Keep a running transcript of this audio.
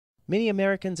Many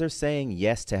Americans are saying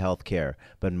yes to health care,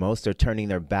 but most are turning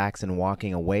their backs and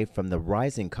walking away from the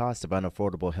rising cost of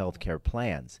unaffordable health care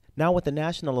plans. Now, with the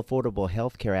National Affordable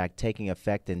Health Care Act taking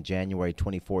effect in January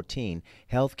 2014,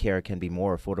 health care can be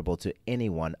more affordable to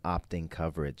anyone opting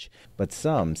coverage. But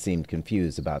some seemed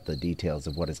confused about the details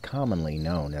of what is commonly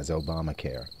known as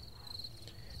Obamacare.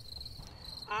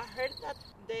 I heard that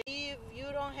if you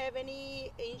don't have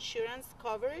any insurance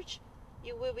coverage,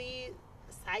 you will be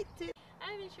cited.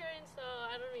 I have insurance, so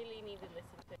I don't really need to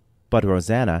listen to it. But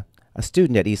Rosanna, a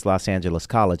student at East Los Angeles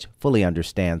College, fully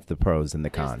understands the pros and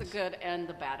the cons. There's the good and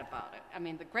the bad about it. I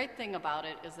mean, the great thing about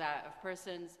it is that if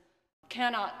persons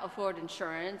cannot afford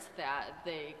insurance, that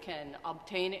they can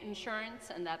obtain insurance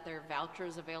and that there are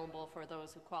vouchers available for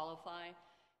those who qualify.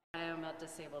 I am a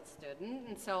disabled student,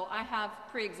 and so I have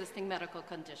pre-existing medical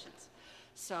conditions.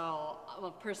 So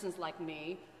persons like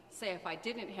me, say if I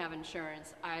didn't have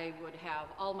insurance, I would have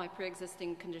all my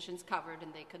pre-existing conditions covered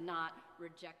and they could not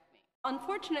reject me.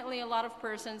 Unfortunately, a lot of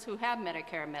persons who have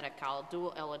Medicare and Medi-Cal,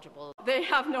 dual eligible, they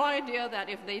have no idea that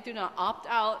if they do not opt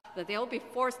out, that they'll be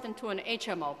forced into an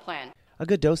HMO plan. A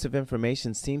good dose of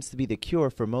information seems to be the cure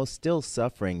for most still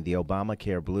suffering the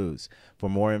Obamacare blues. For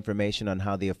more information on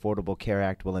how the Affordable Care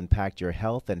Act will impact your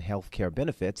health and health care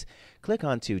benefits, click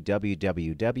on to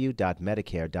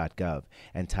www.medicare.gov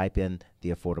and type in the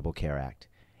Affordable Care Act.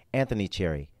 Anthony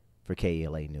Cherry for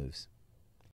KELA News.